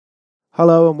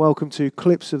Hello and welcome to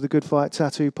Clips of the Good Fight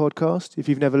Tattoo podcast. If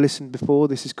you've never listened before,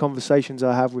 this is conversations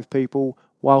I have with people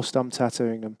whilst I'm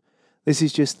tattooing them. This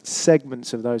is just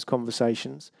segments of those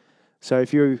conversations. So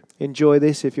if you enjoy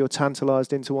this, if you're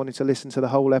tantalised into wanting to listen to the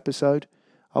whole episode,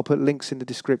 I'll put links in the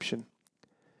description.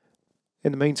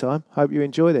 In the meantime, hope you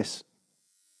enjoy this.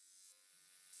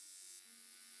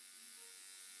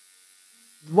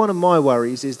 One of my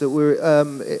worries is that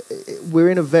we're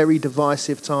in a very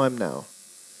divisive time now.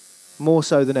 More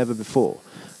so than ever before.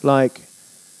 Like,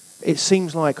 it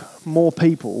seems like more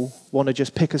people want to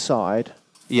just pick a side.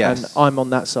 Yes. And I'm on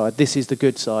that side. This is the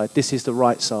good side. This is the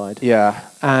right side. Yeah.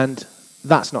 And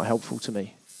that's not helpful to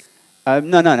me.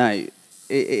 No.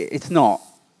 It's not.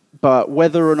 But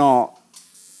whether or not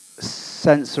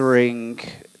censoring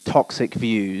toxic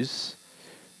views,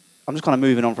 I'm just kind of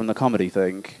moving on from the comedy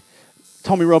thing.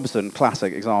 Tommy Robinson,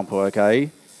 classic example,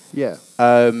 okay? Yeah.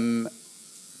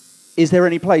 Is there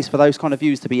any place for those kind of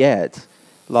views to be aired?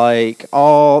 Like,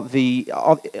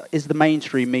 is the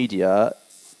mainstream media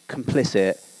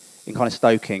complicit in kind of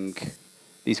stoking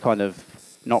these kind of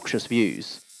noxious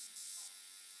views?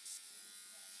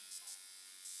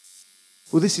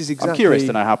 Well, this is exactly... I'm curious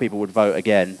to know how people would vote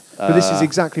again. But this is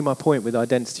exactly my point with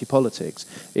identity politics,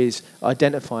 is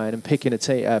identifying and picking a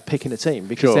team,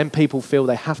 because then people feel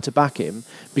they have to back him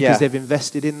because they've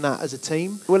invested in that as a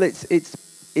team. Well, it's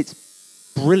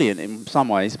brilliant in some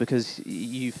ways because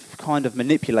you've kind of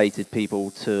manipulated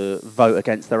people to vote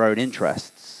against their own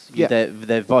interests. Yeah.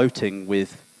 They're voting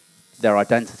with their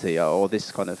identity or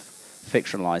this kind of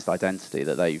fictionalized identity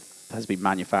that has been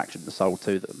manufactured and sold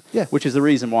to them. Yeah. Which is the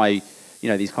reason why,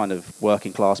 these kind of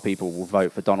working class people will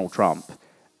vote for Donald Trump.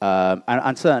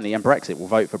 And certainly, and Brexit will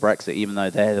vote for Brexit, even though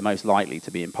they're the most likely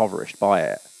to be impoverished by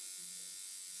it.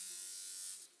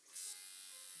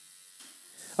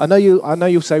 I know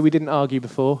you'll say we didn't argue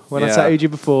before. When I tattooed you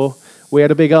before, we had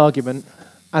a big argument.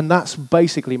 And that's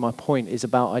basically my point, is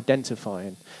about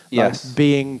identifying. Yes. Like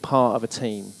being part of a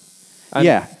team.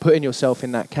 And putting yourself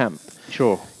in that camp.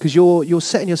 Sure. Because you're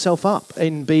setting yourself up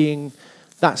in being,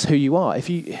 that's who you are.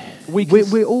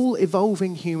 We're all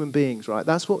evolving human beings, right?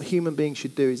 That's what human beings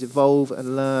should do, is evolve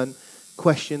and learn,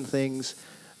 question things,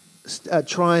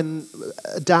 try and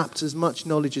adapt as much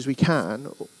knowledge as we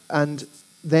can, and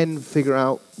then figure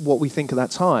out what we think at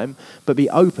that time, but be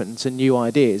open to new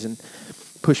ideas and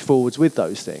push forwards with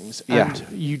those things. Yeah. And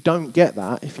you don't get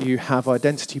that if you have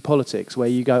identity politics where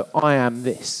you go, I am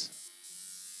this.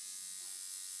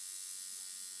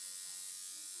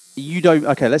 You don't...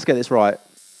 Okay, let's get this right.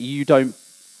 You don't...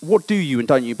 What do you and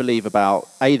don't you believe about,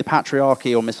 A, the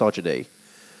patriarchy or misogyny?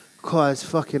 God, there's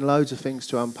fucking loads of things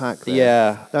to unpack there.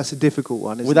 Yeah. That's a difficult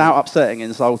one, isn't Without it? upsetting and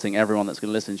insulting everyone that's going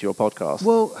to listen to your podcast.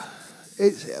 Well...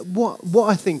 It's what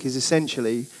I think is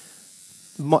essentially,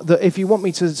 if you want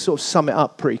me to sort of sum it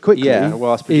up pretty quickly, the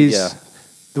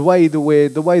way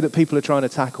that people are trying to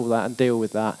tackle that and deal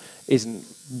with that isn't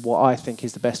what I think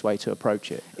is the best way to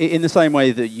approach it. In the same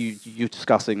way that you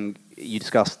discussed like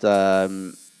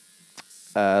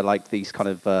these kind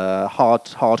of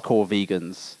hardcore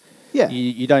vegans. Yeah.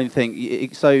 You don't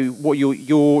think so? What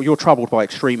you're troubled by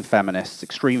extreme feminists,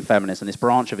 and this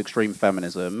branch of extreme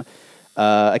feminism.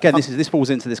 Again, this falls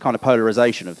into this kind of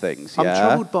polarization of things.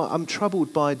 I'm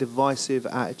troubled by divisive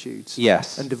attitudes.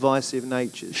 Yes. And divisive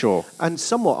natures. Sure. And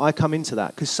somewhat I come into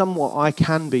that because somewhat I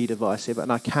can be divisive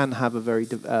and I can have a very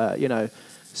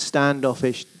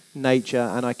standoffish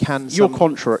nature, and I can. You're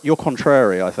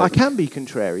contrary, I think. I can be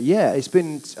contrary. Yeah, it's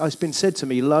been said to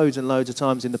me loads and loads of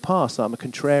times in the past that I'm a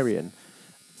contrarian,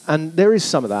 and there is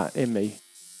some of that in me.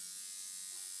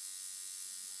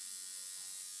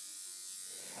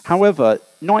 However,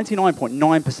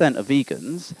 99.9% of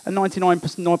vegans and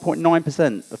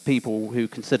 99.9% of people who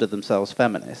consider themselves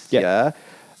feminists, are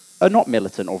not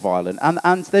militant or violent,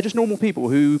 and they're just normal people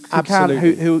who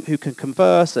can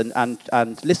converse and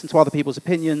listen to other people's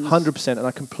opinions. 100%, and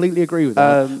I completely agree with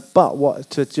that. But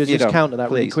to just counter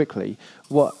that really quickly,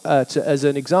 as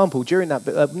an example, during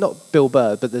that, not Bill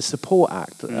Burr, but the support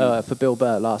act for Bill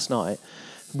Burr last night,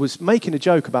 was making a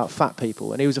joke about fat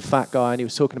people, and he was a fat guy, and he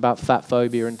was talking about fat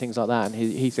phobia and things like that, and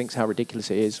he thinks how ridiculous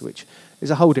it is, which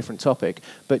is a whole different topic.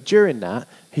 But during that,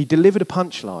 he delivered a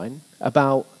punchline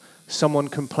about someone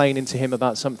complaining to him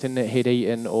about something that he'd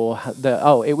eaten,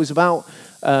 it was about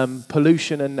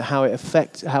pollution and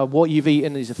how what you've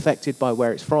eaten is affected by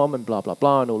where it's from, and blah blah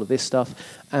blah, and all of this stuff.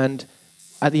 And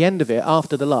at the end of it,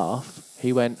 after the laugh,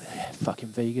 he went, fucking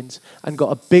vegans, and got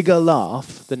a bigger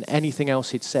laugh than anything else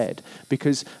he'd said,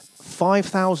 because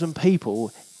 5,000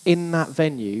 people in that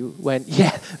venue went,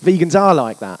 yeah, vegans are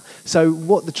like that. So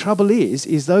what the trouble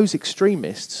is those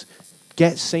extremists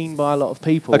gets seen by a lot of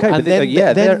people. Okay, and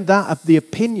then the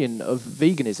opinion of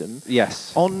veganism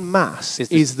en masse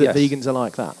is that vegans are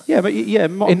like that. Yeah, but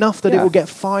enough that it will get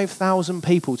 5,000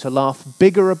 people to laugh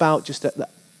bigger about just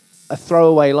a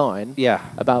throwaway line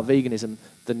about veganism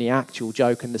than the actual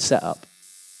joke and the setup.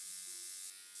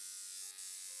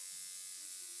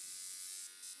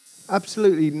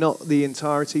 Absolutely not the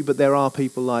entirety, but there are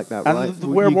people like that, right?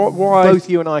 Both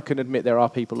you and I can admit there are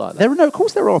people like that. Of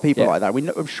course there are people like that.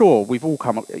 I'm sure we've all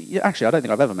come up... Actually, I don't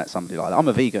think I've ever met somebody like that. I'm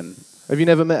a vegan. Have you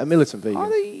never met a militant vegan?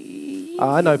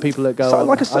 I know people that go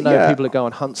people that go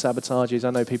on hunt sabotages.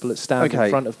 I know people that stand in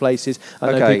front of places.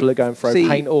 I know people that go and throw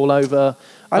paint all over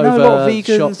I know a lot of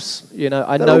vegans. Shops.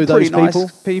 I know those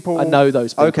people. I know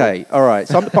those people. Okay, all right.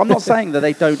 So I'm not saying that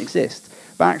they don't exist.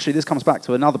 But actually, this comes back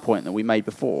to another point that we made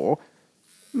before.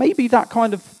 Maybe that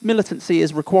kind of militancy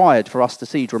is required for us to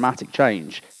see dramatic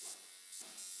change.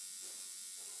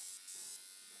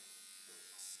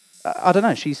 I don't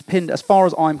know. She's pinned, as far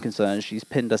as I'm concerned, she's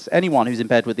pinned us. Anyone who's in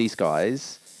bed with these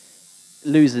guys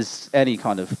loses any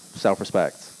kind of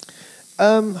self-respect.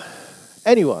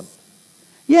 Anyone?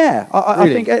 Yeah, I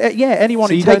think anyone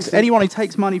who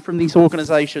takes money from these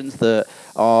organisations that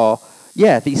are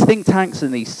these think tanks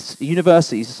and these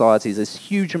university societies. There's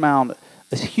huge amount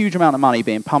of money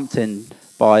being pumped in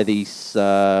by these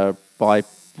by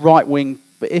right-wing.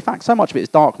 But in fact, so much of it is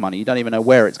dark money. You don't even know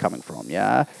where it's coming from.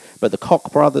 Yeah, but the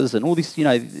Koch brothers and all these,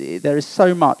 there is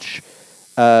so much.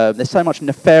 There's so much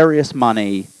nefarious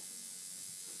money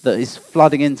that is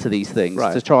flooding into these things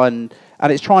to try and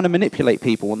it's trying to manipulate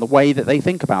people in the way that they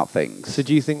think about things. So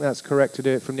do you think that's correct to do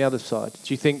it from the other side?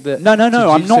 Do you think that... No,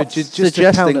 I'm not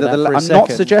suggesting that... I'm not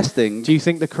suggesting... Do you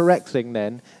think the correct thing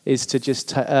then is to just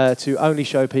to only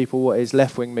show people what is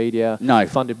left-wing media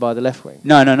funded by the left wing?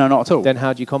 No, not at all. Then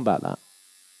how do you combat that?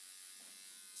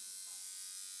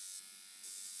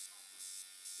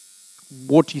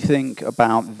 What do you think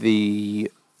about the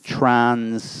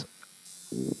trans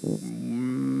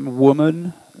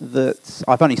woman that...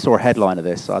 I've only saw a headline of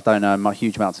this, so I don't know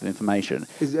huge amounts of information.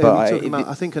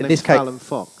 I think her name's Fallon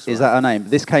Fox. Right? Is that her name?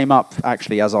 This came up,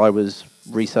 actually, as I was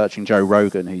researching Joe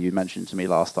Rogan, who you mentioned to me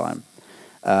last time.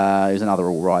 Who's another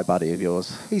alt-right buddy of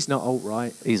yours. He's not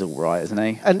alt-right. He's alt-right, isn't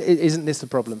he? And isn't this the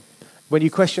problem? When you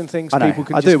question things, people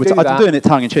can do that. I'm doing it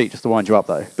tongue-in-cheek, just to wind you up,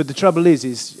 though. But the trouble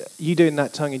is you doing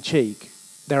that tongue-in-cheek,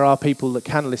 there are people that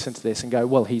can listen to this and go,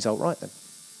 well, he's alt-right then.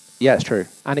 Yeah, it's true.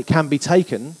 And it can be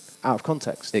taken out of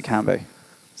context. It can be.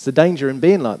 It's the danger in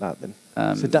being like that, then.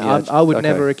 I would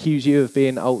never accuse you of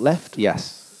being alt-left.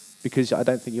 Yes. Because I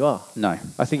don't think you are. No.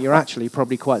 I think you're actually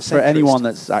probably quite centrist. For anyone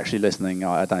that's actually listening,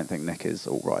 I don't think Nick is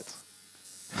alt-right.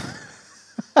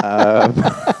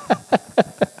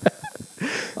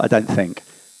 I don't think.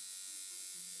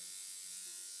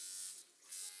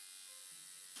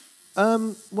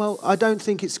 Well, I don't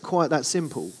think it's quite that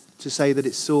simple to say that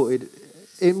it's sorted.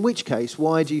 In which case,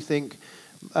 why do you think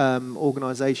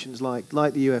organisations like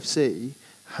the UFC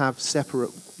have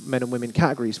separate men and women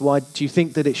categories? Why do you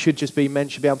think that it should just be men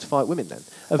should be able to fight women then?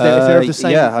 If they're of the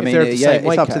same,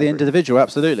 it's up to the individual,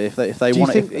 absolutely. If they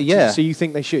want it, So you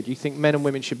think they should? You think men and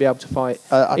women should be able to fight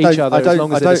each other as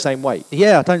long as they're the same weight?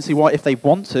 Yeah, I don't see why if they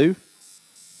want to.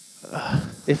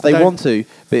 If they want to,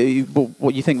 but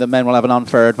what you think that men will have an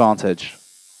unfair advantage?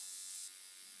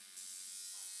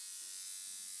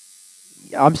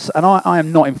 I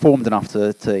am not informed enough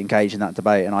to engage in that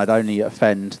debate, and I'd only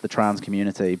offend the trans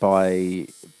community by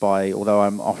although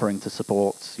I'm offering to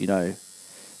support,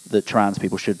 that trans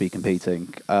people should be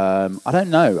competing. I don't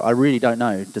know. I really don't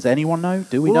know. Does anyone know?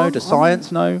 Do we know? Does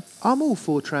science know? I'm all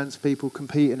for trans people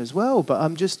competing as well, but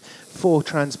I'm just for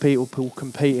trans people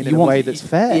competing in a way that's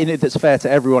fair. That's fair to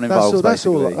everyone involved. That's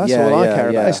all I care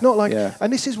about. It's not like,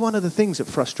 and this is one of the things that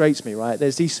frustrates me, right?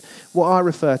 There's these, what I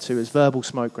refer to as verbal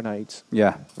smoke grenades.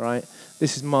 Yeah. Right?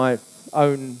 This is my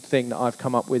own thing that I've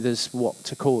come up with as what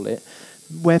to call it,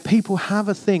 where people have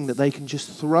a thing that they can just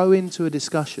throw into a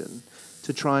discussion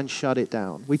to try and shut it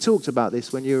down. We talked about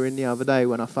this when you were in the other day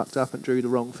when I fucked up and drew the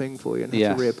wrong thing for you and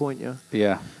had to reappoint you.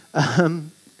 Yeah.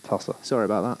 Tosser. Sorry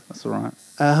about that. That's all right.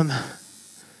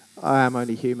 I am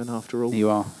only human after all. You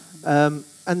are.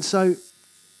 And so,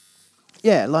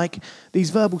 like these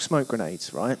verbal smoke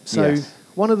grenades, right? So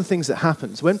one of the things that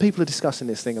happens when people are discussing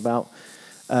this thing about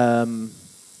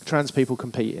trans people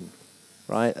competing,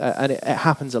 right? And it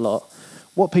happens a lot.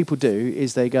 What people do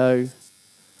is they go,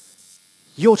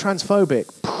 you're transphobic.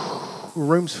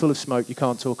 Room's full of smoke. You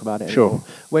can't talk about it anymore. Sure.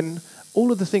 When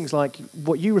all of the things like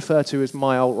what you refer to as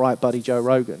my alt-right buddy Joe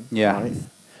Rogan, right?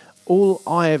 All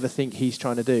I ever think he's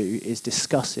trying to do is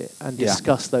discuss it and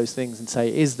discuss those things and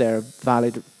say, is there a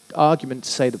valid argument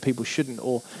to say that people shouldn't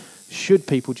or Should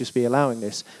people just be allowing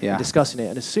this and discussing it?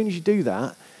 And as soon as you do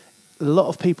that, a lot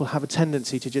of people have a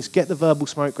tendency to just get the verbal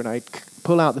smoke grenade,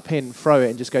 pull out the pin, throw it,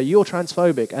 and just go, "You're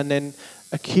transphobic," and then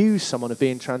accuse someone of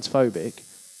being transphobic.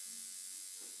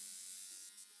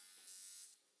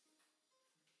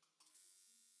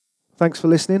 Thanks for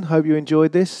listening. Hope you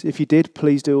enjoyed this. If you did,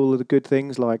 please do all of the good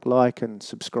things like and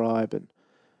subscribe and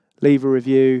leave a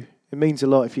review. It means a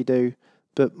lot if you do.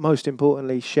 But most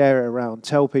importantly, share it around.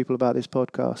 Tell people about this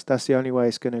podcast. That's the only way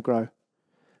it's going to grow.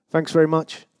 Thanks very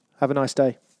much. Have a nice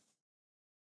day.